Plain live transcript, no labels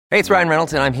Hey, it's Ryan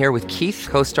Reynolds, and I'm here with Keith,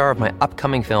 co-star of my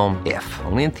upcoming film, If,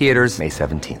 only in theaters May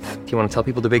 17th. Do you want to tell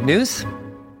people the big news?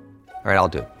 All right, I'll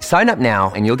do it. Sign up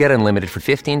now and you'll get unlimited for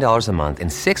 $15 a month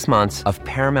and 6 months of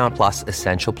Paramount Plus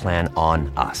Essential Plan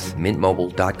on us.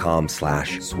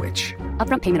 MintMobile.com/switch.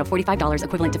 Upfront payment of $45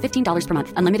 equivalent to $15 per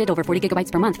month. Unlimited over 40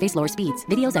 gigabytes per month. Face lower speeds.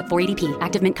 Videos at 480p.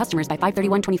 Active Mint customers by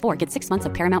 531.24 get 6 months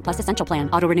of Paramount Plus Essential Plan.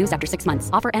 Auto renews after 6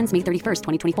 months. Offer ends May 31st,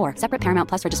 2024. Separate Paramount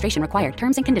Plus registration required.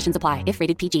 Terms and conditions apply if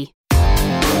rated PG.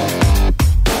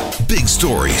 Big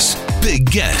stories,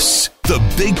 big guests, the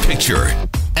big picture.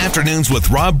 Afternoons with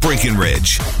Rob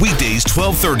Breckenridge. Weekdays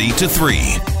 12:30 to 3,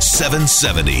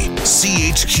 770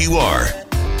 CHQR.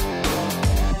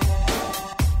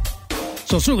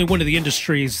 So certainly one of the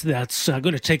industries that's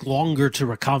going to take longer to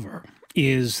recover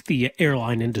is the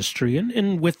airline industry,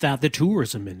 and with that, the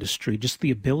tourism industry, just the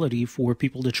ability for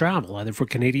people to travel, either for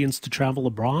Canadians to travel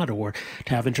abroad or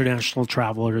to have international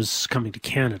travelers coming to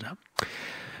Canada.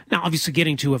 Now, obviously,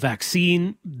 getting to a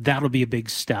vaccine, that'll be a big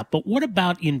step. But what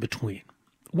about in between?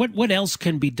 What else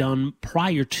can be done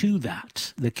prior to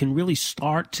that can really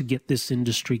start to get this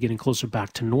industry getting closer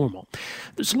back to normal?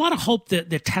 There's a lot of hope that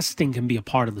testing can be a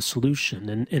part of the solution,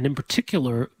 and in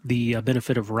particular, the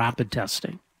benefit of rapid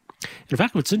testing. In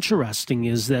fact, what's interesting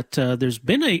is that there's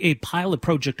been a pilot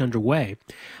project underway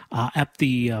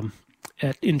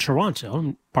in Toronto,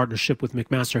 in partnership with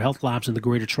McMaster Health Labs and the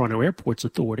Greater Toronto Airports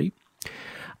Authority,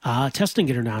 testing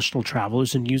international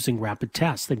travelers and using rapid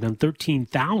tests. They've done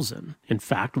 13,000, in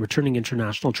fact, returning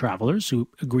international travelers who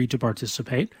agreed to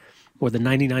participate. More than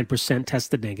 99%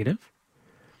 tested negative.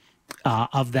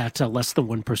 Of that, less than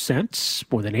 1%,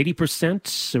 more than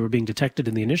 80% were being detected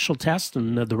in the initial test,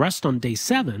 and the rest on day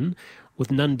 7,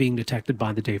 with none being detected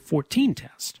by the day 14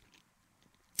 test.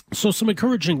 So some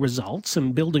encouraging results,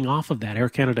 and building off of that, Air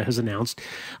Canada has announced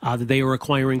that they are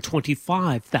acquiring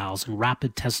 25,000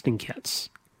 rapid testing kits.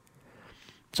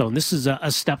 So this is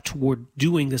a step toward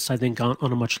doing this, I think, on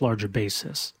a much larger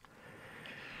basis.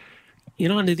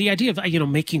 And the idea of,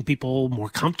 making people more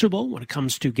comfortable when it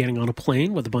comes to getting on a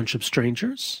plane with a bunch of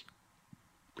strangers.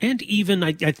 And even,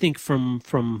 I think, from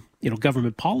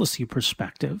government policy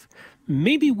perspective,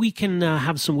 maybe we can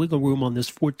have some wiggle room on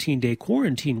this 14-day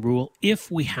quarantine rule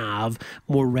if we have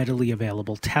more readily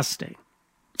available testing.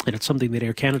 And it's something that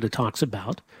Air Canada talks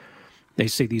about. They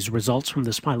say these results from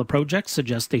this pilot project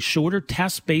suggest a shorter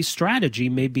test-based strategy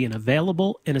may be an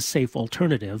available and a safe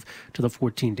alternative to the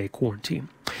 14-day quarantine.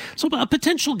 So a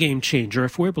potential game changer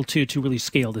if we're able to really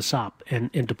scale this up and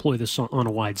deploy this on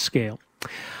a wide scale.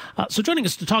 So joining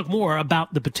us to talk more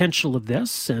about the potential of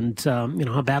this and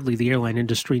how badly the airline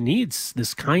industry needs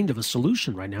this kind of a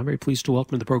solution right now. I'm very pleased to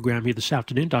welcome to the program here this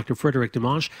afternoon Dr. Frédéric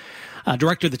Dimanche,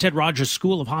 Director of the Ted Rogers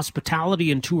School of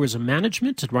Hospitality and Tourism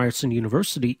Management at Ryerson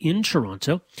University in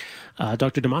Toronto.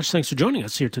 Dr. Dimanche, thanks for joining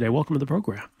us here today. Welcome to the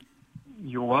program.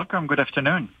 You're welcome. Good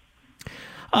afternoon.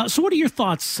 So what are your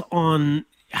thoughts on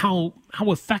how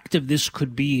effective this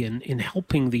could be in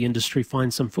helping the industry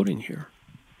find some footing here?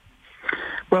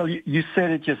 Well, you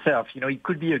said it yourself. It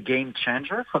could be a game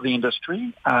changer for the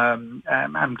industry.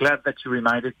 I'm glad that you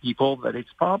reminded people that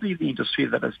it's probably the industry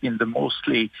that has been the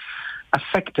mostly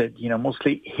affected,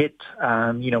 mostly hit,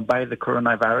 by the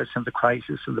coronavirus and the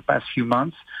crisis in the past few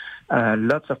months.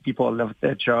 Lots of people lost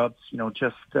their jobs.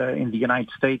 Just in the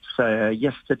United States,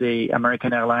 yesterday,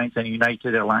 American Airlines and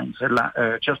United Airlines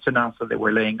just announced that they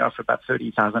were laying off about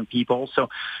 30,000 people. So,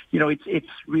 it's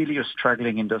really a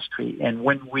struggling industry. And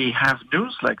when we have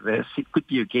news like this, it could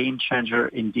be a game changer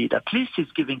indeed. At least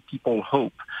it's giving people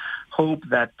hope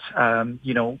that,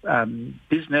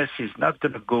 business is not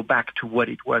going to go back to what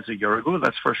it was a year ago,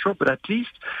 that's for sure. But at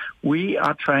least we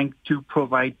are trying to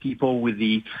provide people with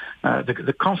the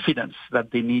confidence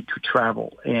that they need to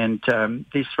travel. And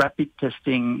this rapid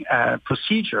testing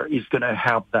procedure is going to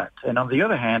help that. And on the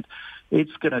other hand,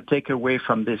 it's going to take away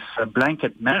from this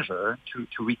blanket measure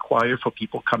to require for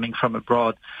people coming from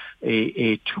abroad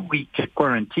a 2-week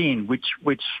quarantine, which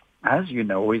as you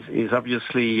know, is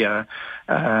obviously,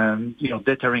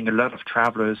 deterring a lot of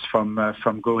travelers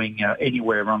from going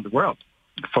anywhere around the world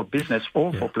for business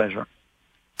or for pleasure.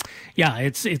 Yeah,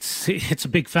 it's a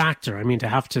big factor. I mean, to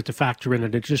have to factor in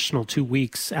an additional 2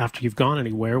 weeks after you've gone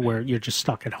anywhere where you're just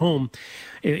stuck at home,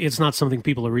 it's not something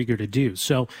people are eager to do.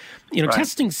 So, right.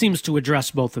 Testing seems to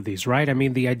address both of these, right? I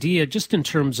mean, the idea just in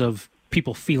terms of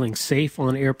people feeling safe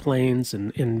on airplanes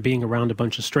and being around a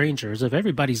bunch of strangers, if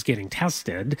everybody's getting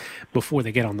tested before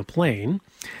they get on the plane,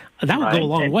 that would go a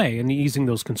long way in easing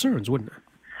those concerns, wouldn't it?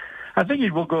 I think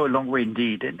it will go a long way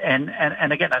indeed. And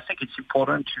again, I think it's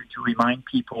important to remind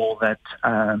people that,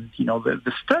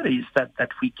 the studies that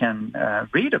we can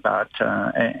read about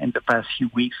in the past few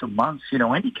weeks or months,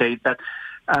 indicate that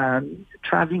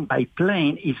traveling by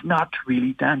plane is not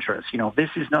really dangerous. This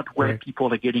is not where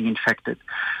people are getting infected.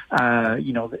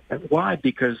 Why?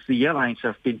 Because the airlines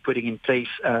have been putting in place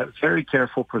very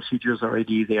careful procedures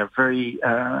already. They are very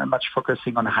much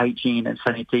focusing on hygiene and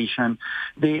sanitation.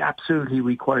 They absolutely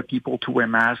require people to wear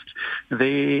masks.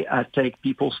 They take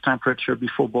people's temperature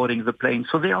before boarding the plane.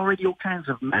 So there are already all kinds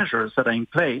of measures that are in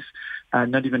place.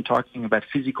 Not even talking about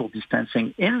physical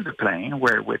distancing in the plane,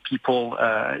 where people,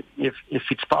 if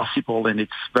it's possible, and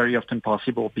it's very often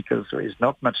possible because there is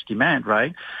not much demand,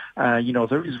 right?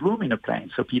 There is room in a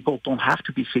plane, so people don't have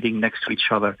to be sitting next to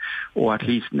each other, or at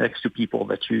least next to people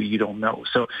that you don't know.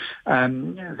 So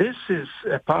this is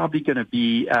probably going to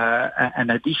be an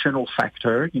additional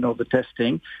factor, the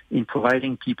testing, in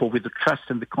providing people with the trust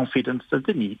and the confidence that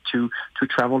they need to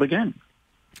travel again.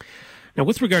 Now,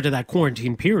 with regard to that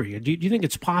quarantine period, do you think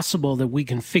it's possible that we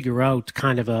can figure out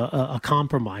kind of a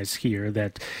compromise here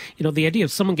that, the idea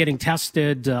of someone getting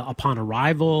tested upon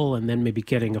arrival and then maybe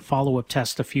getting a follow-up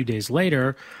test a few days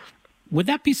later, would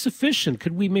that be sufficient?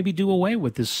 Could we maybe do away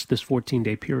with this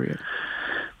 14-day period?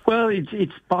 Well,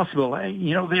 it's possible.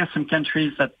 There are some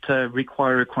countries that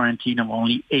require a quarantine of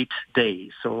only 8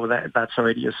 days, so that's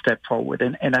already a step forward.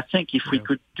 And I think if we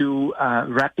could do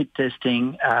rapid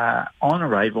testing on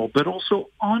arrival, but also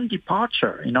on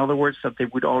departure, in other words, that there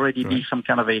would already be some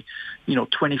kind of a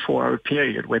 24-hour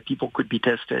period where people could be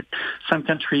tested. Some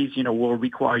countries, will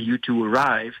require you to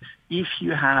arrive if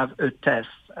you have a test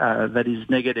that is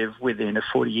negative within a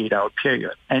 48-hour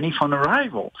period. And if on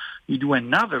arrival you do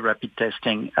another rapid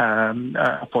testing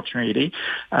opportunity,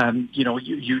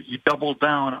 you double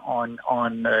down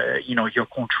on your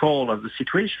control of the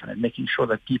situation and making sure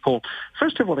that people,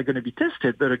 first of all, are going to be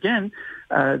tested. But again,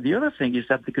 the other thing is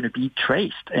that they're going to be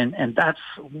traced. And that's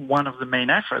one of the main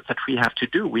efforts that we have to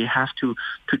do. We have to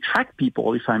track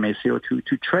people, if I may say, or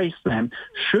to trace them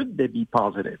should they be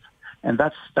positive. And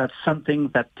that's something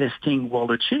that testing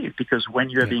will achieve, because when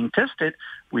you're being tested,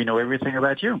 we know everything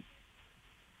about you.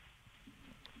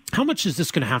 How much is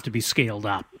this going to have to be scaled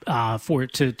up for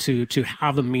it to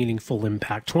have a meaningful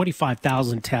impact?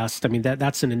 25,000 tests, I mean,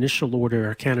 that's an initial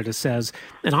order, Canada says,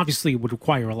 and obviously it would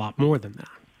require a lot more than that.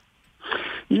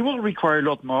 It will require a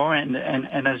lot more, and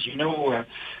as you know,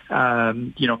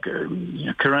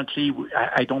 currently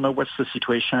I don't know what's the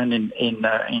situation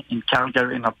in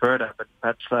Calgary and Alberta,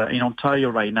 but in Ontario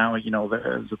right now,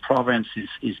 the province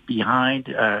is behind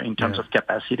in terms of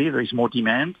capacity. There is more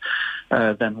demand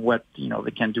than what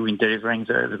they can do in delivering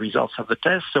the results of the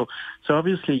test. So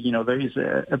obviously, there is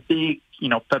a big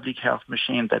public health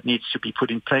machine that needs to be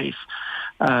put in place.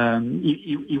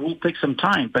 It will take some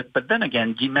time, but then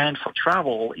again, demand for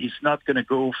travel is not going to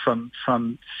go from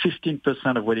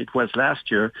 15% of what it was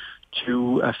last year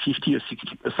to 50 or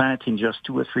 60% in just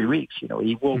 2 or 3 weeks.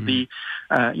 It will be,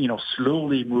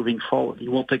 slowly moving forward. It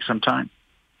will take some time.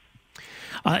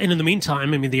 And in the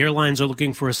meantime, I mean, the airlines are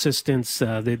looking for assistance.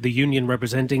 The union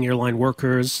representing airline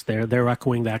workers, they're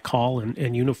echoing that call, and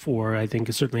Unifor, I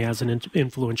think, certainly has an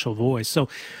influential voice. So,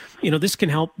 this can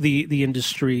help the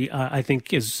industry, I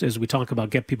think, as we talk about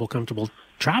get people comfortable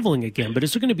traveling again. But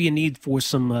is there going to be a need for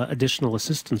some additional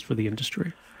assistance for the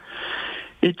industry?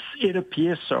 It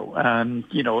appears so.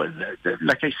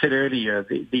 Like I said earlier,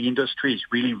 the industry is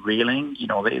really reeling.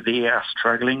 They are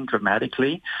struggling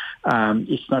dramatically.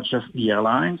 It's not just the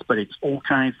airlines, but it's all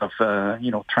kinds of,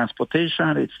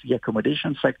 transportation. It's the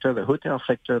accommodation sector, the hotel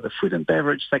sector, the food and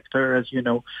beverage sector, as you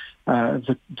know,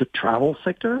 the travel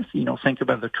sector. Think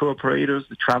about the tour operators,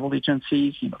 the travel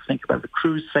agencies. Think about the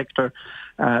cruise sector.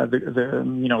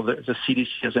 The CDC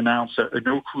has announced a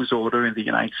no cruise order in the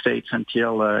United States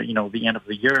until the end of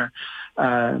the year.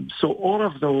 So all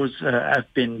of those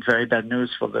have been very bad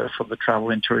news for the travel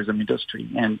and tourism industry,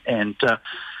 and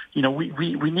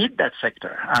we need that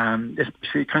sector,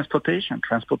 especially transportation.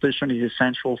 Transportation is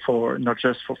essential for not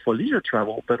just for leisure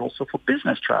travel, but also for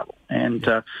business travel. And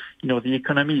the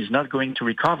economy is not going to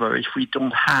recover if we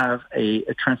don't have a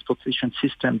transportation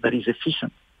system that is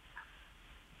efficient.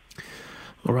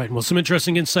 All right. Well, some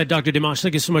interesting insight, Dr. Dimanche.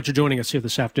 Thank you so much for joining us here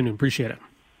this afternoon. Appreciate it.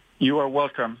 You are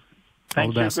welcome.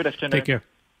 Thank you. Good afternoon. Take care.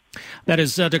 That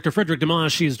is Dr. Frédéric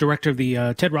Dimanche. He is director of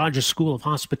the Ted Rogers School of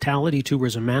Hospitality,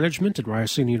 Tourism Management at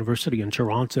Ryerson University in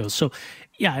Toronto. So,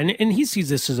 yeah, and he sees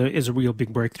this as a real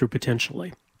big breakthrough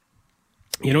potentially.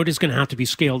 It is going to have to be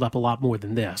scaled up a lot more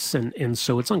than this. And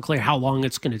so it's unclear how long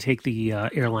it's going to take the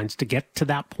airlines to get to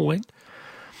that point.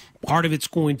 part of it's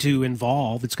going to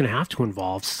have to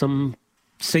involve some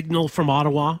signal from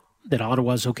Ottawa that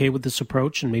Ottawa is okay with this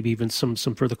approach and maybe even some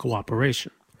further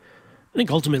cooperation. I think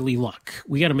ultimately, look,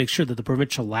 we got to make sure that the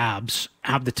provincial labs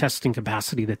have the testing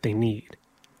capacity that they need.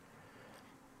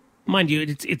 Mind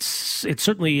you, it's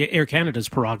certainly Air Canada's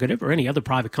prerogative or any other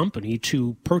private company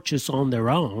to purchase on their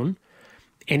own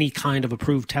any kind of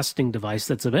approved testing device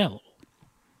that's available.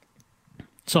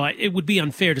 So it would be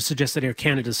unfair to suggest that Air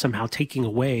Canada is somehow taking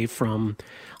away from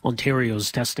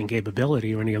Ontario's testing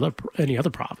capability or any other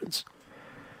province.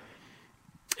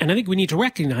 And I think we need to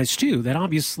recognize, too, that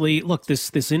obviously, look,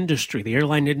 this industry, the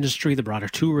airline industry, the broader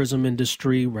tourism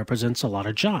industry represents a lot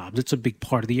of jobs. It's a big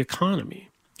part of the economy.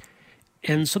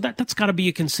 And so that's got to be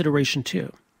a consideration,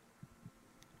 too.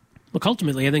 Look,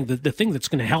 ultimately, I think the thing that's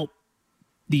going to help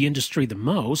the industry the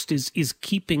most is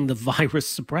keeping the virus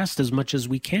suppressed as much as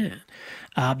we can.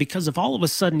 Because if all of a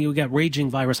sudden you got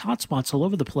raging virus hotspots all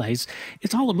over the place,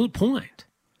 it's all a moot point.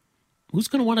 Who's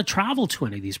going to want to travel to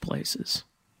any of these places?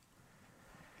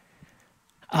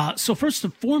 So first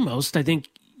and foremost, I think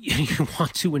you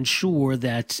want to ensure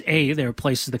that, A, there are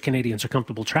places that Canadians are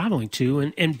comfortable traveling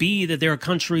to, and B, that there are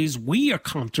countries we are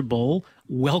comfortable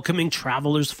welcoming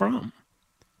travelers from.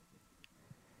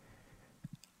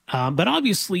 But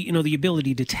obviously, the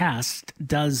ability to test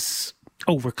does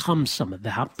overcome some of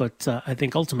that, but I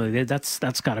think ultimately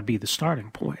that's got to be the starting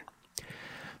point.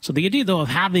 So the idea, though, of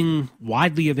having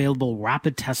widely available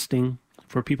rapid testing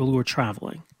for people who are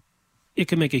traveling, it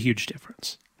can make a huge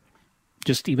difference.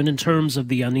 Just even in terms of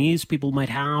the unease people might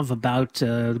have about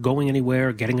going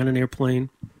anywhere, getting on an airplane.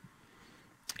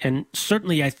 And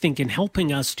certainly, I think, in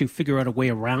helping us to figure out a way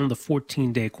around the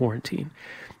 14-day quarantine,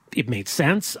 it made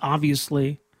sense,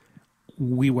 obviously.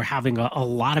 We were having a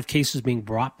lot of cases being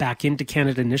brought back into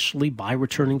Canada initially by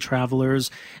returning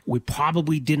travelers. We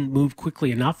probably didn't move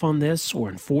quickly enough on this or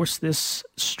enforce this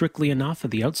strictly enough at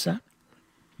the outset.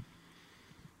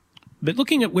 But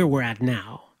looking at where we're at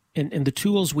now and the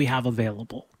tools we have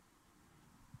available,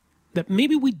 that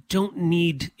maybe we don't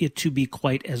need it to be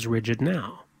quite as rigid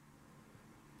now.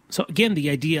 So again,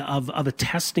 the idea of a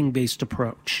testing-based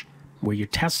approach where you're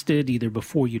tested either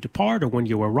before you depart or when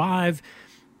you arrive.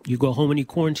 You go home and you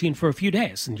quarantine for a few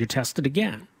days and you're tested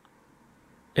again.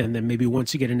 And then maybe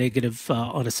once you get a negative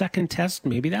on a second test,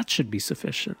 maybe that should be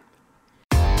sufficient.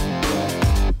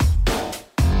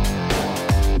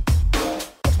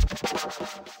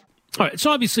 All right,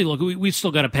 so obviously, look, we've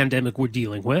still got a pandemic we're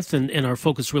dealing with, and our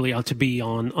focus really ought to be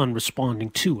on responding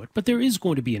to it. But there is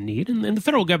going to be a need, and the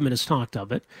federal government has talked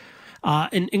of it,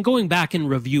 and going back and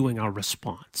reviewing our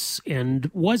response.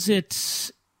 And was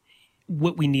it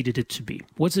what we needed it to be?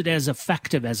 Was it as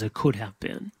effective as it could have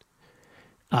been?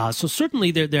 So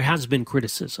certainly there has been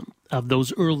criticism of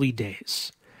those early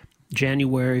days,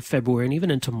 January, February, and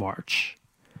even into March.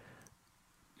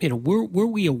 Were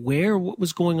we aware of what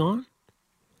was going on?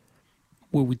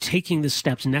 Were we taking the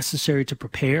steps necessary to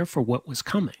prepare for what was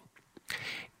coming?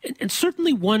 And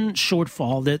certainly one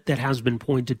shortfall that has been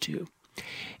pointed to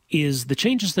is the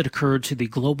changes that occurred to the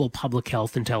Global Public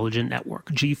Health Intelligence Network,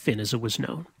 GFIN as it was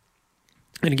known.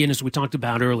 And again, as we talked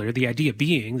about earlier, the idea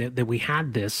being that we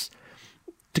had this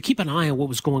to keep an eye on what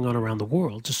was going on around the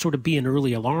world, to sort of be an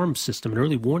early alarm system, an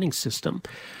early warning system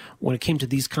when it came to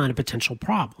these kind of potential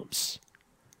problems.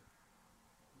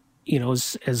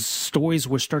 As stories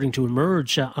were starting to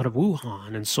emerge out of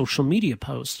Wuhan and social media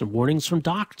posts and warnings from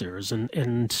doctors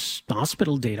and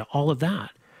hospital data, all of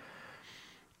that.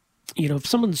 If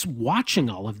someone's watching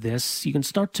all of this, you can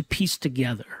start to piece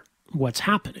together what's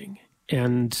happening.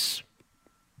 And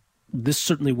this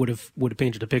certainly would have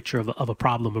painted a picture of a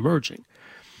problem emerging.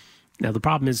 Now, the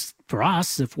problem is for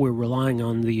us, if we're relying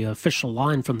on the official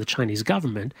line from the Chinese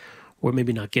government, we're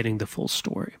maybe not getting the full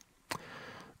story.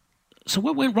 So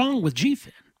what went wrong with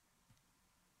GFIN?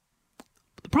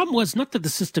 The problem was not that the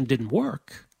system didn't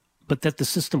work, but that the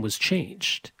system was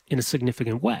changed in a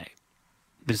significant way.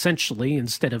 But essentially,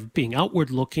 instead of being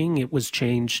outward-looking, it was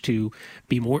changed to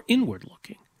be more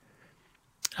inward-looking,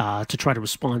 to try to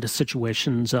respond to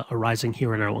situations arising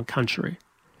here in our own country.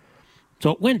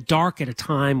 So it went dark at a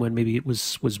time when maybe it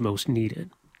was most needed.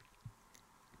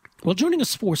 Well, joining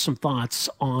us for some thoughts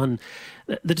on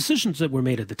the decisions that were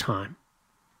made at the time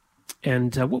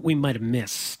and what we might have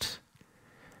missed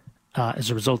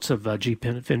as a result of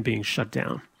GFIN being shut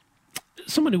down.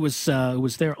 Someone who was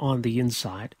there on the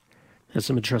inside has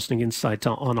some interesting insight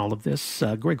on all of this.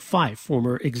 Greg Fife,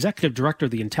 former executive director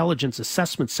of the Intelligence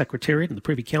Assessment Secretariat in the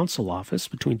Privy Council Office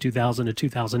between 2000 and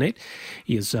 2008.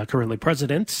 He is currently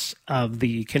president of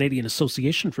the Canadian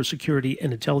Association for Security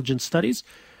and Intelligence Studies.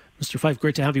 Mr. Fife,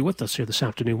 great to have you with us here this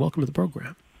afternoon. Welcome to the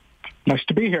program. Nice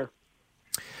to be here.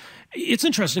 It's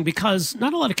interesting because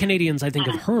not a lot of Canadians, I think,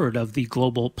 have heard of the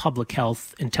Global Public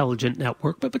Health Intelligence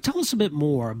Network, but tell us a bit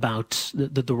more about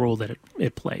the role that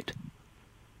it played.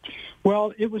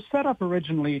 Well, it was set up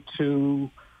originally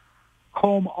to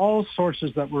comb all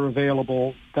sources that were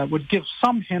available that would give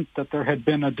some hint that there had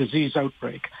been a disease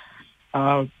outbreak.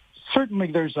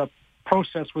 Certainly there's a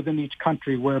process within each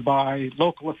country whereby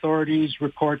local authorities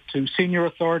report to senior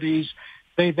authorities.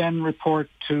 They then report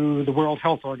to the World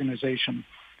Health Organization.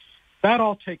 That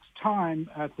all takes time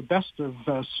in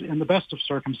the best of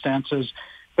circumstances,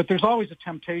 but there's always a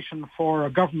temptation for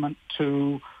a government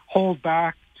to hold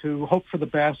back, to hope for the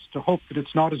best, to hope that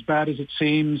it's not as bad as it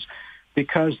seems,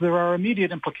 because there are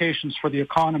immediate implications for the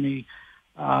economy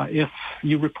if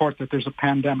you report that there's a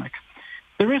pandemic.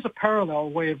 There is a parallel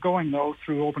way of going, though,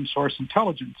 through open source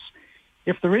intelligence.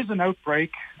 If there is an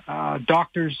outbreak,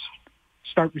 doctors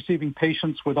start receiving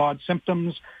patients with odd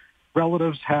symptoms.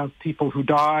 Relatives have people who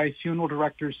die. Funeral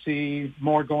directors see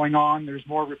more going on. There's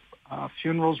more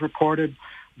funerals reported.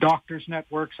 Doctors'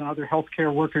 networks and other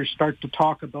healthcare workers start to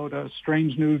talk about a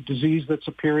strange new disease that's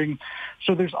appearing.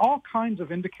 So there's all kinds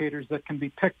of indicators that can be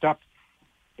picked up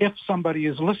if somebody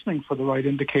is listening for the right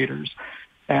indicators.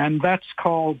 And that's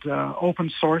called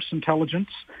open source intelligence,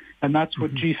 and that's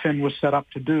what GFIN was set up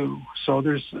to do. So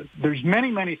there's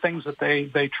many things that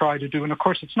they try to do. And, of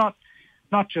course, it's not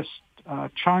just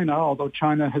China, although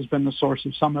China has been the source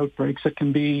of some outbreaks. It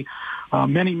can be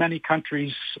many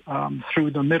countries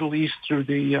through the Middle East, through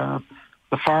the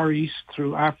Far East,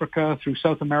 through Africa, through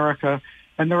South America.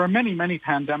 And there are many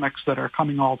pandemics that are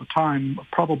coming all the time,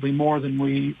 probably more than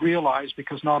we realize,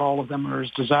 because not all of them are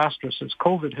as disastrous as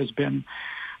COVID has been.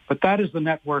 But that is the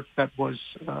network that was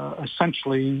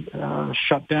essentially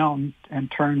shut down and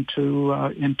turned to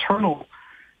internal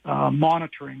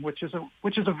monitoring, which is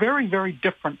a very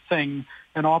different thing.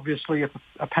 And obviously, if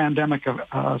a pandemic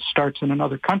starts in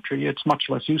another country, it's much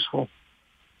less useful.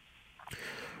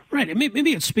 Right. And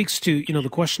maybe it speaks to the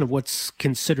question of what's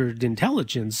considered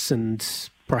intelligence, and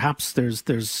perhaps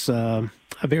there's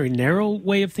a very narrow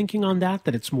way of thinking on that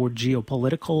it's more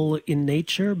geopolitical in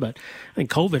nature. But I think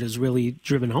COVID has really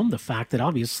driven home the fact that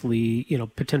obviously,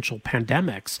 potential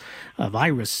pandemics,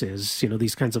 viruses,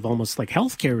 these kinds of almost like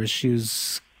healthcare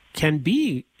issues can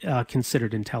be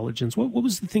considered intelligence. What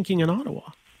was the thinking in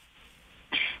Ottawa?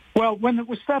 Well, when it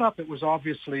was set up, it was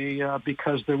obviously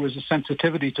because there was a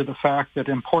sensitivity to the fact that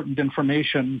important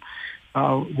information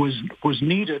was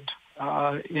needed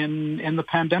in the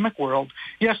pandemic world.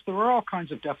 Yes, there are all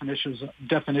kinds of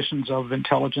definitions of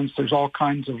intelligence. There's all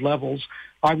kinds of levels.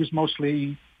 I was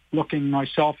mostly looking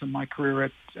myself in my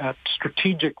career at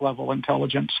strategic level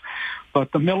intelligence,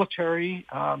 but the military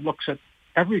looks at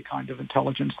every kind of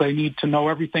intelligence. They need to know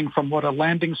everything from what a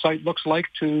landing site looks like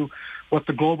to what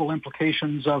the global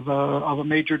implications of a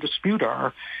major dispute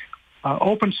are.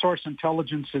 Open source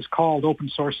intelligence is called open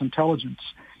source intelligence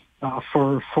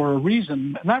for a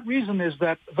reason. And that reason is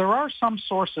that there are some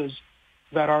sources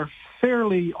that are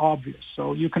fairly obvious.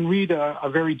 So you can read a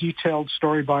very detailed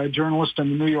story by a journalist in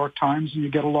the New York Times and you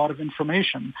get a lot of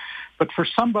information. But for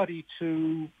somebody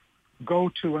to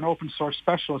go to an open source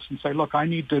specialist and say, look, I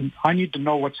need to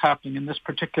know what's happening in this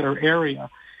particular area,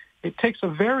 it takes a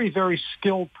very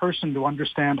skilled person to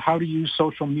understand how to use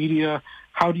social media,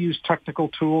 how to use technical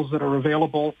tools that are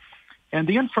available. And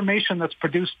the information that's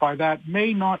produced by that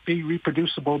may not be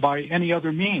reproducible by any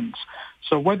other means.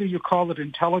 So whether you call it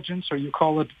intelligence or you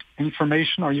call it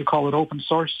information or you call it open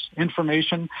source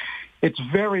information, it's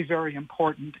very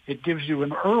important. It gives you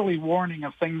an early warning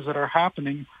of things that are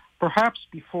happening, perhaps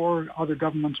before other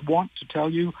governments want to tell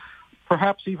you,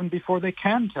 perhaps even before they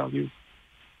can tell you.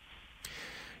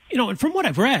 And from what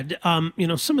I've read,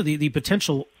 some of the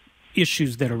potential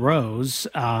issues that arose,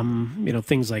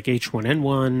 things like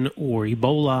H1N1 or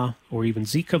Ebola or even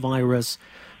Zika virus,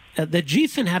 that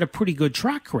GFIN had a pretty good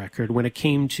track record when it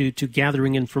came to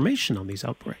gathering information on these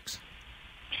outbreaks.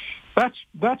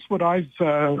 That's what I've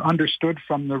understood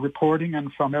from the reporting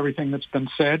and from everything that's been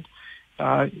said.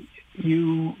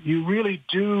 You really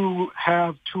do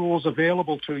have tools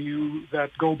available to you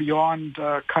that go beyond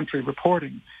country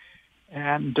reporting.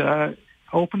 And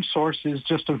open source is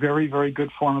just a very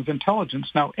good form of intelligence.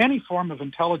 Now, any form of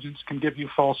intelligence can give you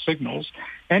false signals.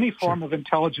 Any form of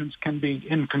intelligence can be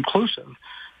inconclusive.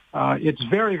 It's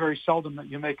very seldom that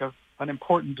you make an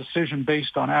important decision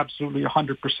based on absolutely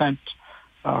 100%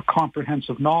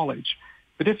 comprehensive knowledge.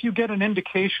 But if you get an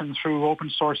indication through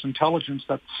open source intelligence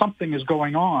that something is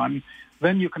going on,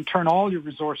 then you can turn all your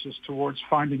resources towards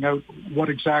finding out what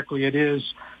exactly it is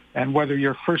and whether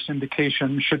your first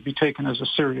indication should be taken as a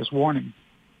serious warning.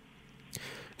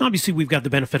 Obviously, we've got the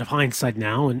benefit of hindsight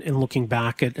now, and looking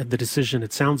back at the decision,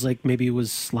 it sounds like maybe it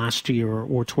was last year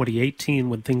or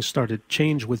 2018 when things started to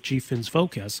change with GFIN's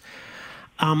focus.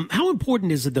 How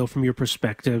important is it, though, from your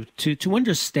perspective, to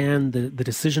understand the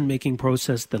decision-making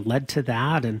process that led to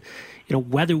that, and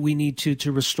whether we need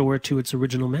to restore it to its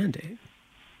original mandate?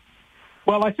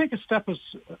 Well, I think a step has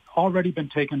already been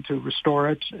taken to restore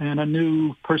it, and a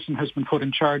new person has been put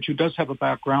in charge who does have a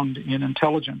background in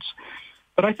intelligence.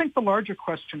 But I think the larger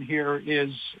question here is,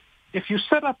 if you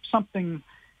set up something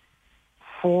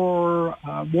for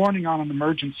warning on an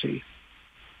emergency,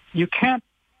 you can't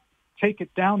take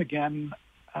it down again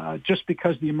just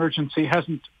because the emergency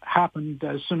hasn't happened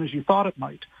as soon as you thought it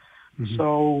might. Mm-hmm.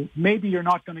 So maybe you're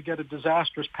not going to get a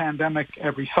disastrous pandemic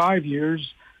every 5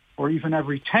 years or even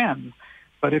every 10.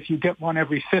 But if you get one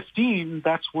every 15,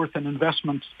 that's worth an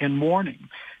investment in warning.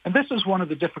 And this is one of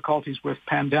the difficulties with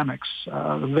pandemics.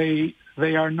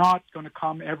 They are not going to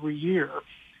come every year.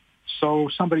 So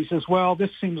somebody says, well,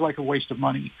 this seems like a waste of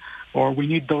money, or we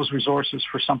need those resources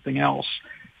for something else.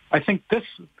 I think this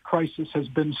crisis has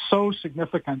been so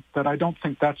significant that I don't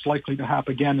think that's likely to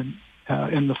happen again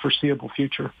in the foreseeable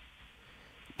future.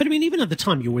 But I mean, even at the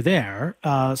time you were there,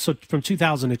 so from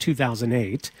 2000 to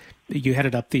 2008, you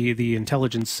headed up the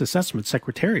Intelligence Assessment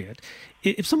Secretariat.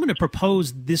 If someone had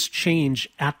proposed this change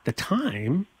at the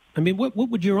time, I mean, what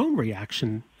would your own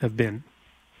reaction have been?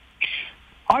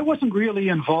 I wasn't really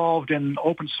involved in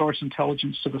open source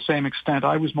intelligence to the same extent.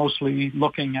 I was mostly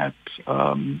looking at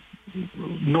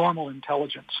normal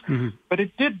intelligence. Mm-hmm. But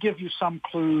it did give you some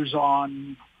clues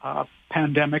on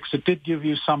pandemics. It did give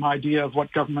you some idea of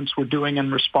what governments were doing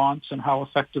in response and how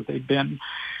effective they'd been.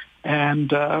 And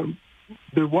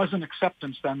there was an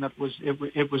acceptance then that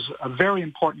it was a very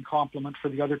important complement for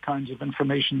the other kinds of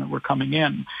information that were coming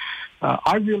in.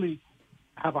 I really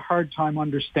have a hard time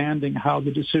understanding how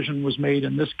the decision was made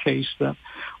in this case that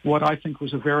what I think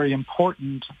was a very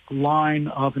important line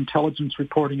of intelligence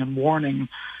reporting and warning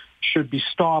should be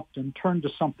stopped and turned to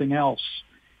something else.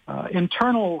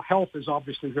 Internal health is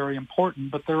obviously very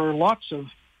important, but there are lots of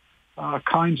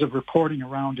kinds of reporting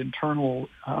around internal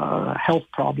health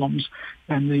problems,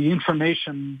 and the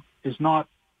information is not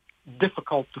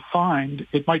difficult to find.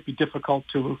 It might be difficult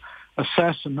to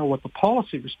assess and know what the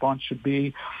policy response should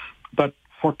be, but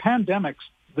for pandemics,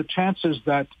 the chances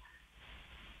that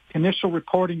initial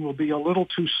reporting will be a little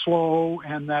too slow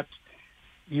and that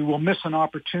you will miss an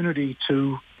opportunity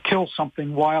to kill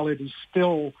something while it is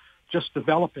still just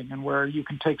developing and where you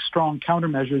can take strong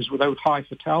countermeasures without high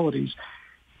fatalities,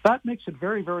 that makes it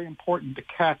very, very important to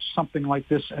catch something like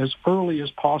this as early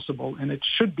as possible, and it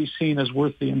should be seen as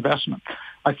worth the investment.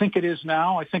 I think it is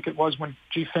now. I think it was when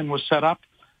GFIN was set up.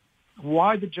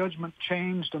 Why the judgment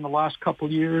changed in the last couple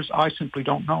of years, I simply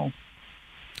don't know.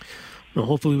 Well,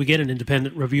 hopefully we get an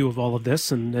independent review of all of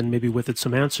this and maybe with it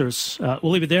some answers.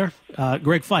 We'll leave it there.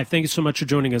 Greg Fife, thank you so much for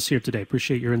joining us here today.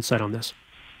 Appreciate your insight on this.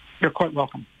 You're quite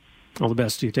welcome. All the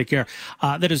best to you. Take care.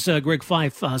 That is Greg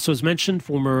Fife. So as mentioned,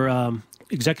 former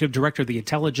Executive Director of the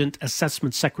Intelligence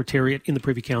Assessment Secretariat in the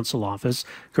Privy Council Office,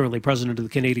 currently President of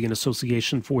the Canadian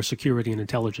Association for Security and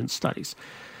Intelligence Studies.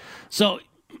 So,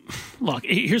 look,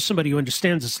 here's somebody who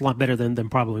understands this a lot better than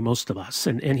probably most of us,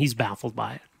 and he's baffled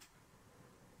by it.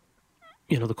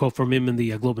 You know, the quote from him in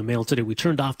the Globe and Mail today, we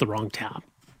turned off the wrong tap.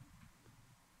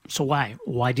 So why?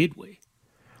 Why did we?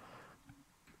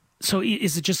 So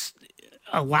is it just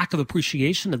a lack of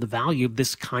appreciation of the value of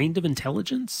this kind of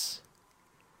intelligence?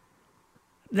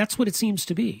 That's what it seems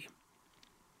to be.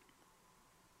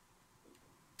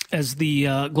 As the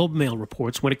Globe and Mail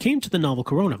reports, when it came to the novel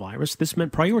coronavirus, this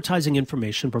meant prioritizing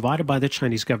information provided by the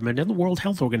Chinese government and the World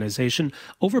Health Organization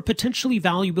over potentially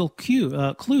valuable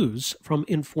clues from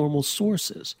informal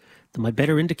sources that might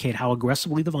better indicate how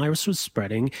aggressively the virus was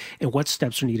spreading and what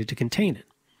steps are needed to contain it.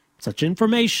 Such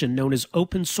information, known as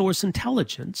open source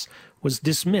intelligence, was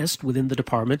dismissed within the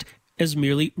department as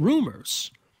merely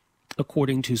rumors,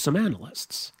 according to some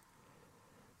analysts.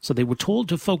 So they were told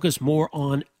to focus more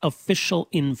on official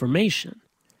information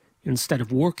instead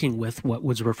of working with what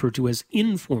was referred to as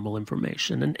informal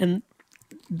information. And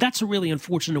that's a really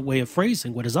unfortunate way of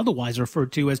phrasing what is otherwise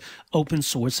referred to as open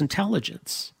source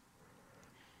intelligence.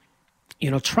 You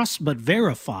know, trust but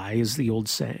verify is the old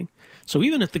saying. So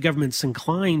even if the government's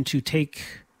inclined to take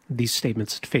these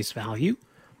statements at face value,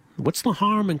 what's the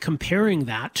harm in comparing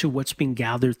that to what's being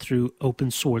gathered through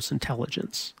open source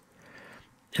intelligence?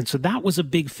 And so that was a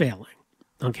big failing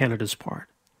on Canada's part.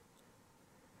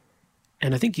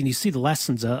 And I think you see the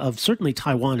lessons of certainly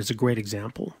Taiwan is a great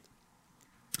example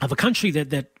of a country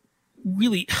that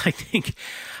really, I think,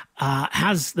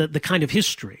 has the kind of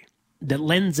history that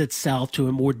lends itself to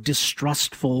a more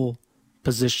distrustful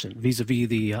position vis-a-vis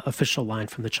the official line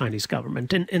from the Chinese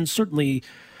government. And certainly,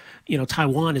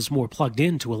 Taiwan is more plugged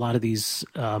into a lot of these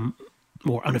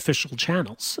more unofficial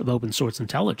channels of open source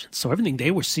intelligence. So everything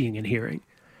they were seeing and hearing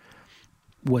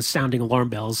was sounding alarm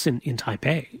bells in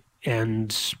Taipei.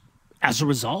 And as a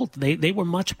result, they were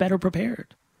much better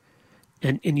prepared.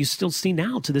 And you still see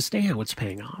now to this day how it's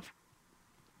paying off.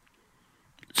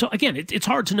 So again, it's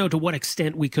hard to know to what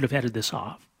extent we could have headed this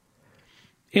off.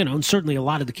 And certainly a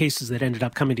lot of the cases that ended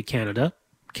up coming to Canada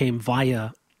came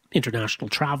via international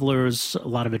travelers, a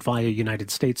lot of it via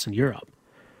United States and Europe.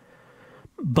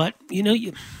 But,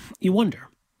 you wonder,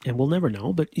 and we'll never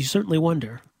know, but you certainly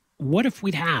wonder, what if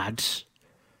we'd had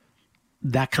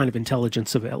that kind of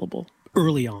intelligence available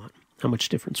early on? How much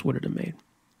difference would it have made?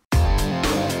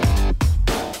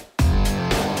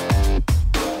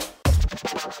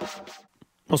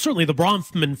 Well, certainly the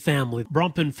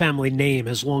Bronfman family name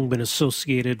has long been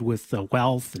associated with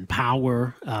wealth and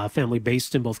power. Family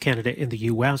based in both Canada and the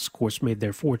U.S., of course, made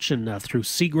their fortune through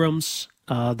Seagram's,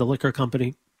 the liquor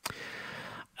company.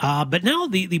 But now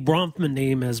the Bronfman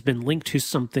name has been linked to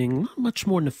something much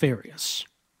more nefarious.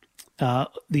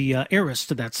 The heiress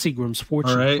to that Seagram's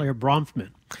fortune, Claire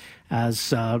Bronfman,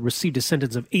 has received a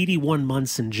sentence of 81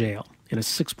 months in jail and a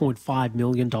 $6.5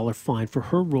 million fine for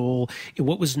her role in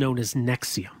what was known as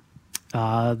Nexia.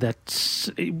 That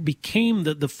became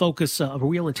the focus of a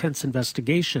real intense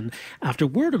investigation after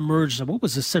word emerged of what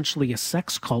was essentially a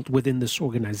sex cult within this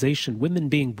organization, women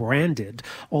being branded,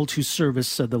 all to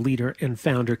service the leader and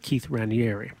founder, Keith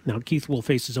Raniere. Now, Keith will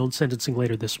face his own sentencing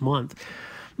later this month.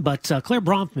 But Claire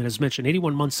Bronfman, as mentioned,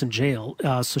 81 months in jail.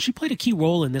 So she played a key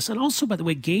role in this and also, by the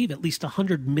way, gave at least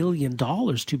 $100 million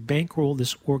to bankroll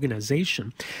this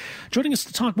organization. Joining us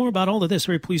to talk more about all of this,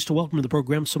 very pleased to welcome to the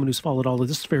program someone who's followed all of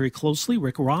this very closely.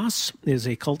 Rick Ross is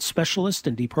a cult specialist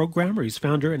and deprogrammer. He's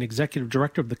founder and executive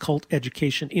director of the Cult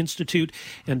Education Institute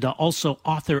and also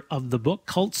author of the book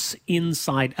Cults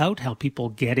Inside Out, How People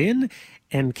Get In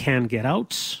and Can Get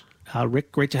Out.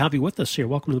 Rick, great to have you with us here.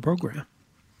 Welcome to the program.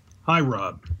 Hi,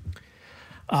 Rob.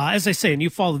 As I say, and you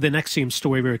followed the NXIVM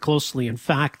story very closely. In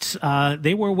fact,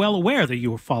 they were well aware that you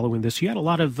were following this. You had a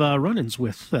lot of run-ins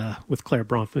with Claire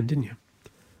Bronfman, didn't you?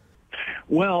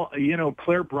 Well,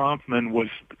 Claire Bronfman was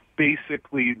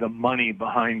basically the money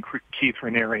behind Keith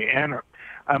Raniere, and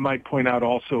I might point out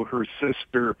also her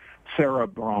sister, Sarah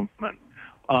Bronfman.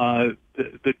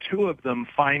 The two of them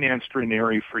financed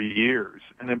Raniere for years,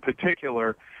 and in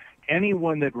particular,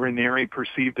 anyone that Raniere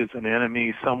perceived as an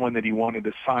enemy, someone that he wanted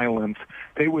to silence,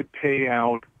 they would pay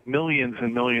out millions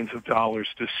and millions of dollars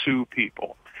to sue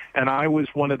people. And I was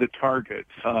one of the targets.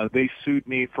 They sued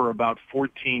me for about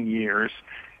 14 years.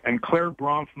 And Claire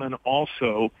Bronfman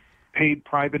also paid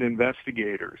private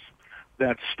investigators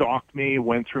that stalked me,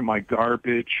 went through my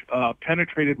garbage,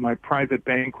 penetrated my private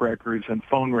bank records and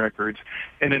phone records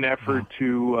in an effort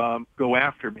to go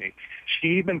after me. She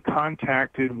even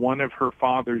contacted one of her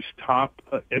father's top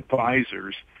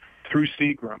advisors through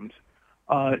Seagram's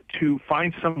to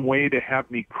find some way to have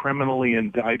me criminally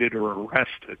indicted or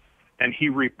arrested. And he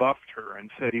rebuffed her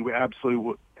and said he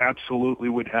absolutely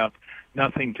would have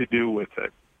nothing to do with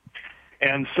it.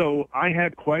 And so I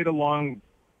had quite a long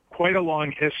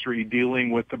history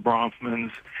dealing with the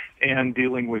Bronfmans and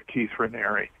dealing with Keith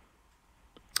Raniere.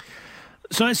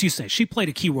 So as you say, she played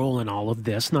a key role in all of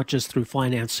this, not just through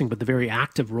financing, but the very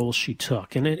active role she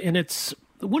took. And it's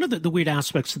one of the weird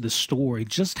aspects of the story,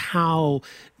 just how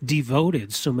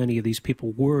devoted so many of these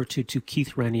people were to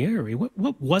Keith Raniere.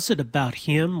 What was it about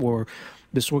him or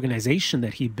this organization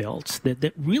that he built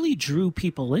that really drew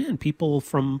people in, people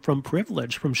from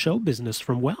privilege, from show business,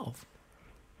 from wealth?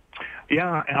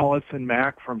 Yeah, Allison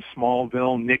Mack from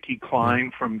Smallville, Nikki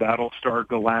Klein from Battlestar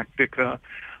Galactica.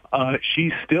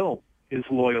 She still is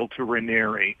loyal to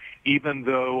Raniere, even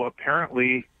though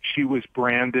apparently she was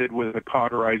branded with a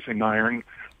cauterizing iron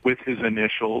with his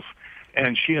initials.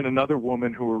 And she and another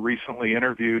woman who were recently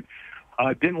interviewed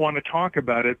didn't want to talk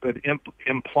about it, but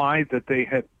implied that they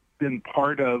had been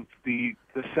part of the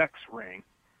sex ring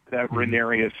that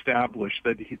Raniere established,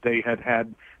 that they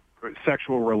had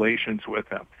sexual relations with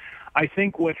him. I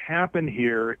think what happened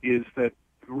here is that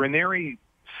Raniere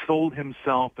sold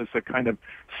himself as a kind of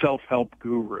self-help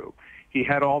guru. He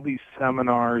had all these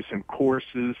seminars and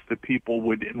courses that people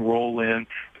would enroll in.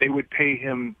 They would pay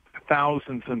him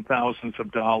thousands and thousands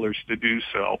of dollars to do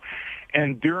so.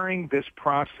 And during this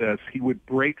process, he would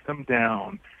break them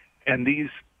down. And these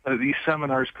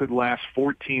seminars could last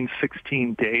 14,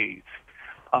 16 days,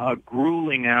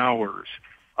 grueling hours,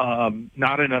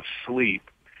 not enough sleep.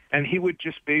 And he would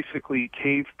just basically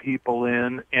cave people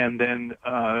in, and then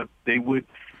they would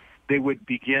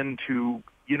begin to,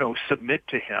 submit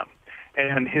to him.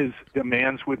 And his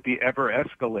demands would be ever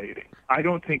escalating. I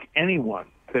don't think anyone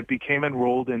that became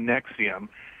enrolled in NXIVM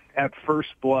at first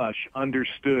blush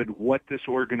understood what this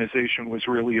organization was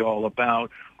really all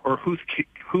about, or who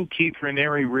Keith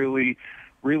Raniere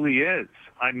really is.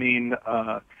 I mean,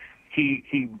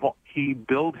 he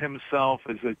billed himself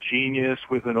as a genius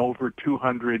with an over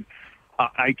 200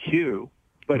 IQ,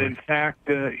 but in fact,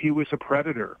 he was a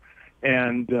predator,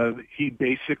 and he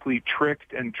basically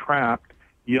tricked and trapped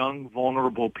young,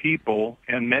 vulnerable people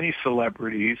and many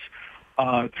celebrities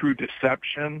through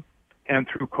deception and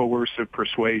through coercive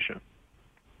persuasion.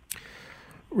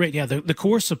 Right, yeah, the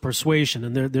coercive persuasion,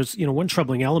 and there's one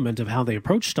troubling element of how they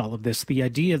approached all of this, the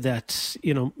idea that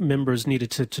members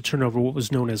needed to turn over what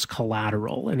was known as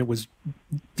collateral, and it was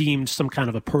deemed some kind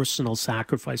of a personal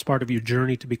sacrifice, part of your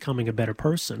journey to becoming a better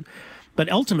person. But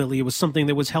ultimately, it was something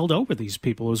that was held over these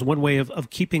people. It was one way of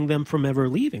keeping them from ever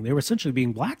leaving. They were essentially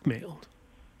being blackmailed.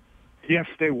 Yes,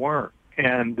 they were.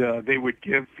 And they would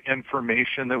give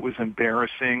information that was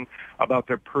embarrassing about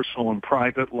their personal and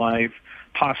private life,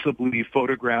 possibly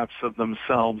photographs of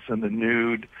themselves in the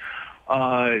nude,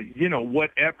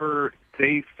 whatever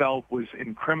they felt was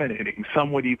incriminating.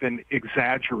 Some would even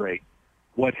exaggerate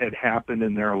what had happened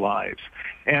in their lives.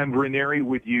 And Raniere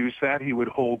would use that. He would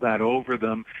hold that over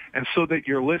them. And so that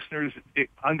your listeners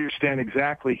understand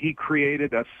exactly, he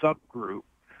created a subgroup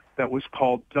that was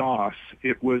called DOS.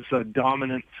 It was a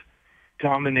dominatrix,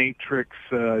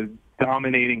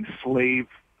 dominating slave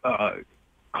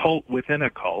cult within a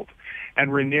cult.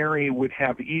 And Raniere would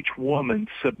have each woman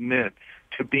submit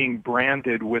to being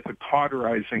branded with a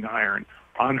cauterizing iron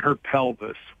on her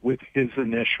pelvis with his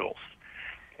initials.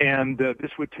 And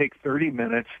this would take 30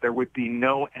 minutes. There would be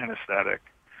no anesthetic.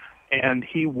 And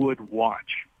he would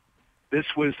watch. This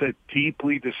was a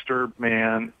deeply disturbed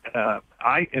man.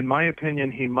 In my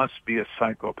opinion, he must be a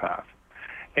psychopath.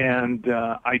 And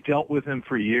I dealt with him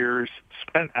for years,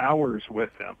 spent hours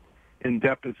with him in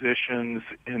depositions,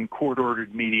 in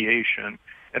court-ordered mediation,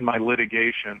 in my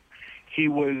litigation. He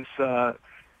was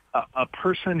a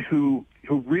person who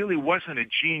really wasn't a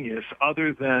genius,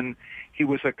 other than he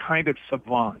was a kind of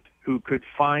savant who could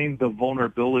find the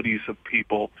vulnerabilities of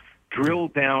people, drill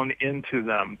down into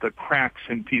them, the cracks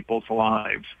in people's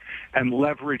lives, and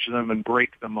leverage them and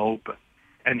break them open.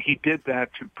 And he did that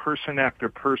to person after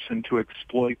person to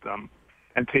exploit them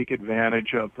and take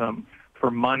advantage of them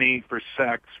for money, for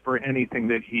sex, for anything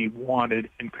that he wanted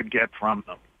and could get from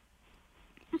them.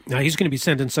 Now, he's going to be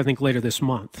sentenced, I think, later this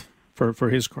month for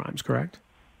his crimes, correct?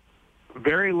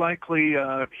 Very likely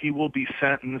he will be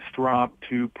sentenced, Rob,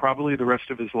 to probably the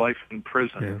rest of his life in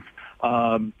prison.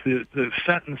 Yeah. The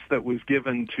sentence that was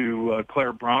given to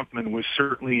Claire Bronfman was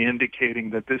certainly indicating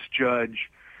that this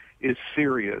judge is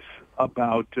serious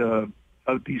about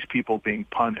these people being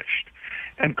punished.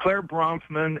 And Claire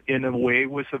Bronfman, in a way,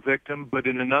 was a victim, but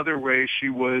in another way, she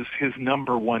was his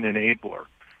number one enabler.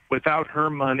 Without her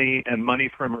money and money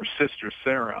from her sister,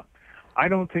 Sarah, I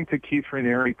don't think that Keith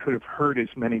Raniere could have hurt as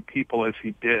many people as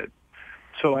he did.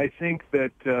 So I think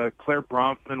that Claire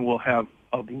Bronfman will have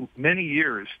many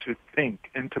years to think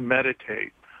and to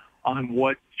meditate on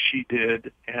what she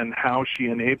did and how she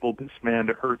enabled this man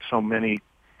to hurt so many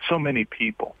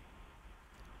people.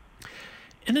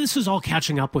 And this is all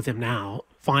catching up with him now,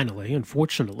 finally,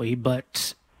 unfortunately,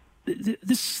 but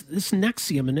this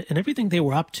NXIVM and everything they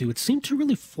were up to, it seemed to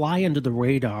really fly under the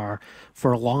radar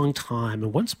for a long time.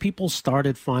 And once people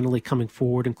started finally coming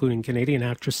forward, including Canadian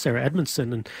actress Sarah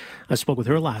Edmondson, and I spoke with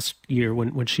her last year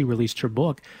when she released her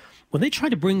book, when they tried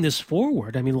to bring this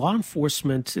forward, I mean, law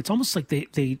enforcement, it's almost like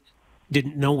they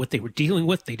didn't know what they were dealing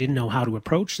with. They didn't know how to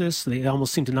approach this. They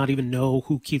almost seemed to not even know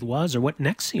who Keith was or what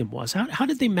NXIVM was. How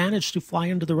did they manage to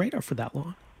fly under the radar for that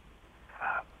long?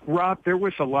 Rob, there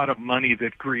was a lot of money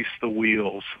that greased the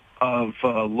wheels of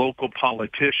local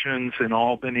politicians in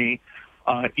Albany,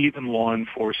 even law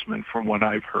enforcement, from what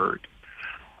I've heard.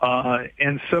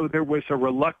 And so there was a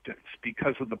reluctance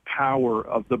because of the power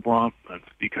of the Bronfmans,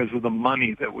 because of the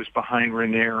money that was behind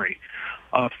Raniere,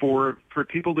 for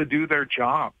people to do their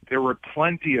job. There were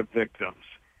plenty of victims.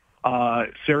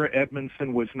 Sarah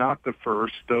Edmondson was not the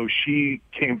first, though she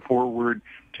came forward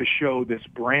to show this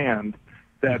brand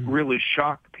that really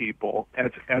shocked people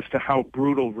as to how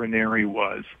brutal Raniere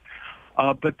was.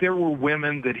 But there were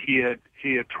women that he had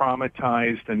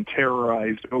traumatized and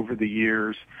terrorized over the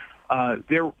years.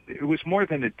 It was more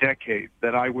than a decade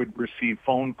that I would receive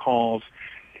phone calls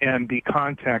and be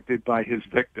contacted by his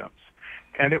victims.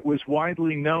 And it was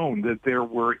widely known that there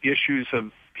were issues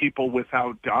of people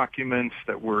without documents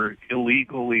that were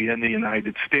illegally in the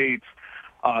United States,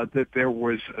 that there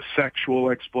was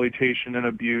sexual exploitation and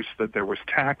abuse, that there was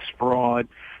tax fraud,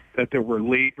 that there were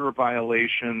labor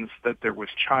violations, that there was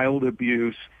child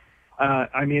abuse.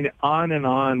 I mean, on and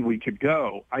on we could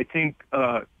go. I think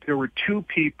there were two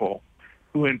people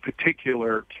who in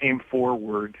particular came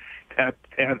forward at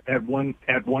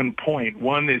one point.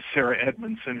 One is Sarah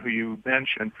Edmondson, who you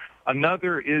mentioned.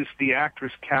 Another is the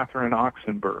actress Catherine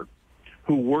Oxenberg,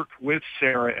 who worked with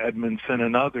Sarah Edmondson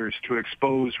and others to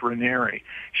expose Raniere.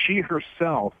 She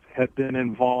herself had been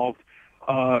involved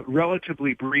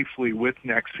relatively briefly with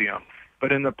NXIVM,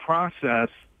 but in the process,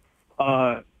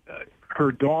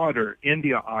 her daughter,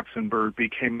 India Oxenberg,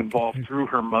 became involved through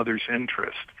her mother's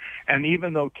interest. And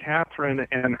even though Catherine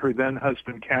and her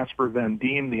then-husband, Casper Van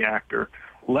Dien, the actor,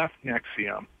 left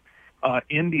NXIVM,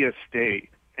 India stayed.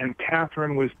 And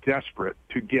Catherine was desperate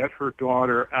to get her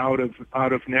daughter out of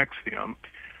NXIVM,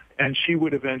 and she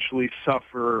would eventually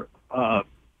suffer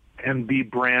and be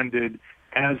branded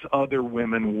as other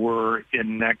women were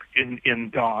in DOS,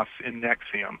 in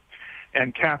NXIVM.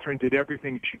 And Catherine did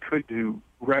everything she could to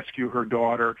rescue her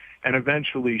daughter, and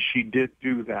eventually she did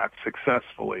do that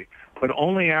successfully. But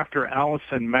only after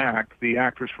Allison Mack, the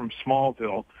actress from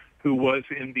Smallville, who was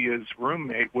India's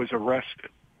roommate, was arrested.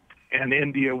 And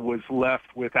India was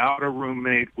left without a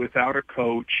roommate, without a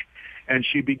coach, and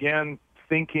she began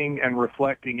thinking and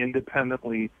reflecting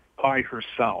independently by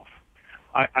herself.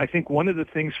 I think one of the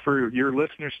things for your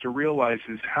listeners to realize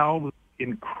is how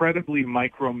incredibly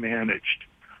micromanaged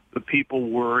the people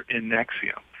were in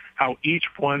NXIVM, how each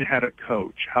one had a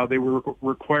coach, how they were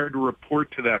required to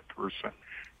report to that person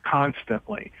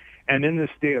constantly. And in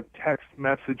this day of text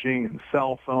messaging and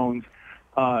cell phones,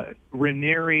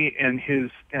 Raniere and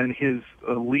his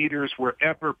leaders were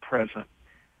ever present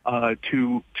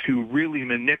to really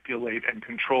manipulate and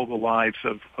control the lives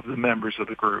of the members of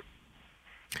the group.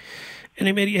 And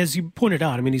I mean, as you pointed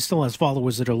out, I mean, he still has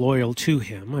followers that are loyal to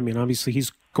him. I mean, obviously,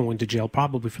 he's going to jail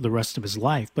probably for the rest of his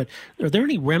life. But are there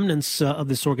any remnants of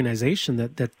this organization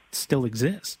that still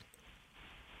exist?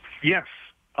 Yes.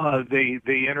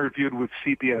 They interviewed with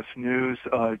CBS News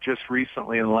just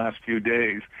recently in the last few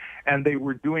days, and they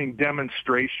were doing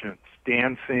demonstrations,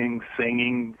 dancing,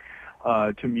 singing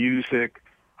to music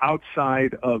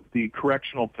outside of the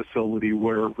correctional facility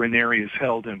where Raniere is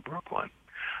held in Brooklyn.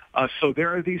 So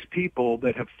there are these people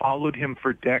that have followed him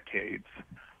for decades,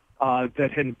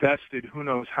 that invested who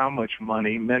knows how much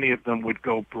money. Many of them would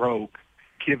go broke,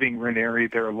 giving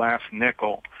Raniere their last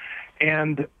nickel,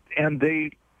 and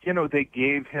they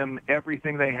gave him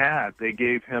everything they had. They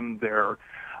gave him their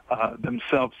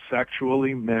themselves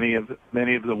sexually, many of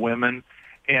the women,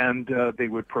 and they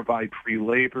would provide free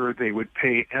labor. They would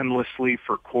pay endlessly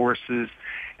for courses,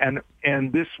 and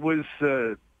this was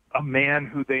a man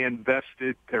who they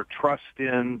invested their trust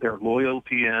in, their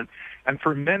loyalty in, and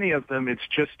for many of them, it's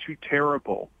just too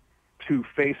terrible to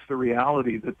face the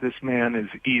reality that this man is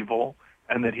evil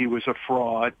and that he was a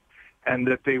fraud and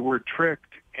that they were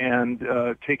tricked and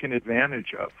taken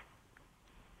advantage of.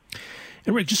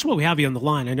 And Rick, just while we have you on the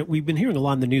line, I know we've been hearing a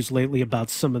lot in the news lately about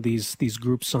some of these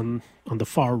groups on the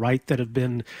far right that have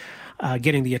been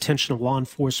getting the attention of law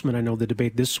enforcement. I know the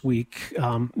debate this week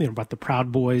about the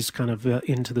Proud Boys kind of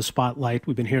into the spotlight.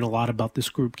 We've been hearing a lot about this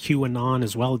group QAnon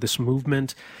as well, this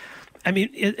movement. I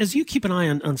mean, as you keep an eye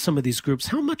on some of these groups,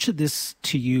 how much of this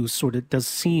to you sort of does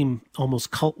seem almost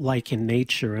cult-like in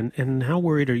nature, and how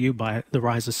worried are you by the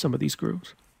rise of some of these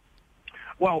groups?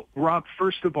 Well, Rob,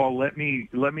 first of all, let me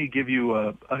give you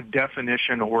a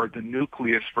definition, or the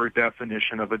nucleus for a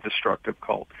definition of a destructive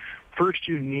cult. First,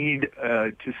 you need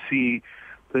to see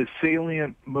the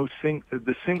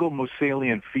single most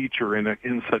salient feature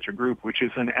in such a group, which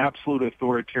is an absolute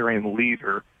authoritarian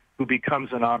leader who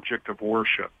becomes an object of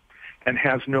worship and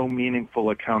has no meaningful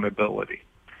accountability.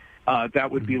 That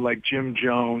would be like Jim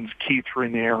Jones, Keith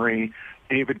Raniere,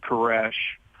 David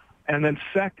Koresh. And then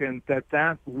second,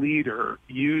 that leader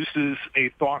uses a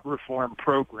thought reform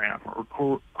program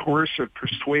or coercive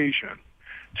persuasion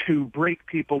to break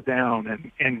people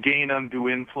down and gain undue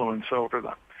influence over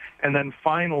them. And then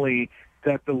finally,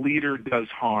 that the leader does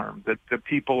harm, that the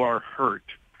people are hurt.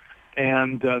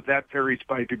 And that varies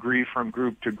by degree from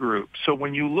group to group. So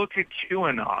when you look at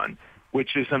QAnon,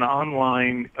 which is an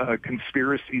online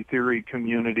conspiracy theory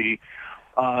community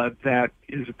that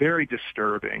is very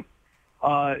disturbing,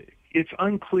 it's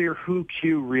unclear who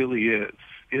Q really is.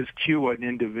 Is Q an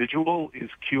individual? Is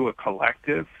Q a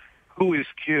collective? Who is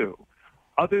Q?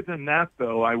 Other than that,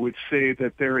 though, I would say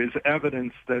that there is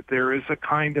evidence that there is a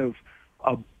kind of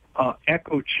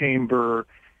echo chamber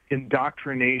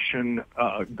indoctrination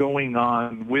going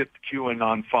on with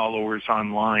QAnon followers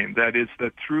online. That is,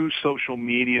 that through social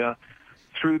media,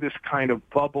 through this kind of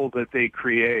bubble that they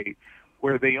create,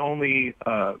 where they only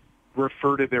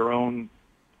refer to their own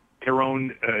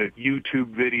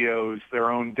YouTube videos, their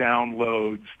own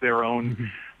downloads, their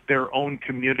own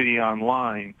community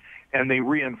online, and they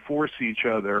reinforce each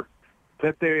other,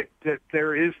 that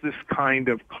there is this kind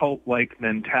of cult-like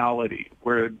mentality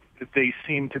where they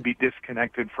seem to be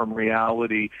disconnected from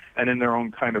reality and in their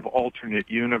own kind of alternate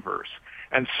universe.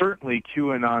 And certainly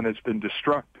QAnon has been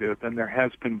destructive, and there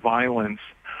has been violence,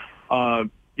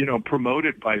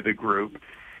 promoted by the group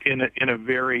in a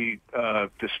very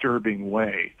disturbing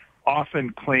way,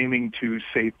 often claiming to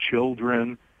save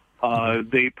children.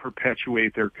 They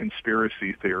perpetuate their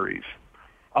conspiracy theories.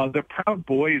 The Proud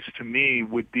Boys, to me,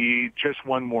 would be just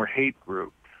one more hate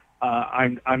group.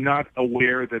 I'm not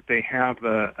aware that they have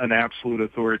an absolute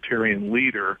authoritarian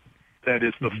leader that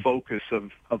is the focus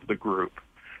of the group.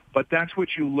 But that's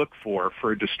what you look for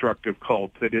a destructive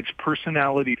cult, that it's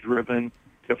personality-driven,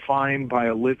 defined by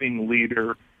a living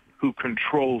leader who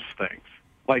controls things,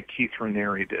 like Keith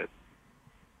Raniere did.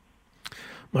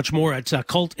 Much more at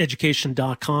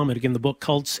culteducation.com. And again, the book,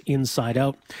 Cults Inside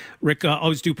Out. Rick,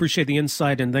 always do appreciate the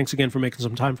insight, and thanks again for making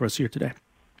some time for us here today.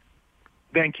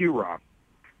 Thank you, Rob.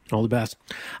 All the best.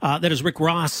 That is Rick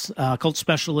Ross, cult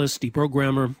specialist,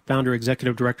 deprogrammer, founder,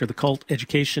 executive director of the Cult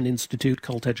Education Institute,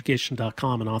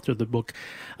 culteducation.com, and author of the book,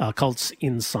 Cults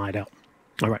Inside Out.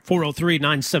 All right,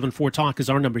 403-974-TALK is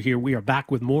our number here. We are back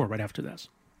with more right after this.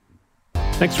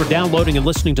 Thanks for downloading and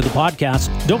listening to the podcast.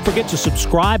 Don't forget to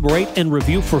subscribe, rate, and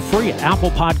review for free at Apple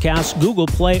Podcasts, Google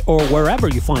Play, or wherever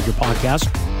you find your podcast.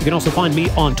 You can also find me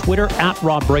on Twitter at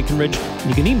Rob Breckenridge, and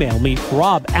you can email me,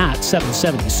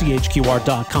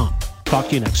 rob@770chqr.com. Talk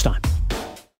to you next time.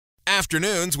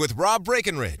 Afternoons with Rob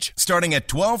Breckenridge, starting at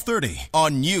 12:30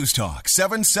 on News Talk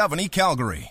 770 Calgary.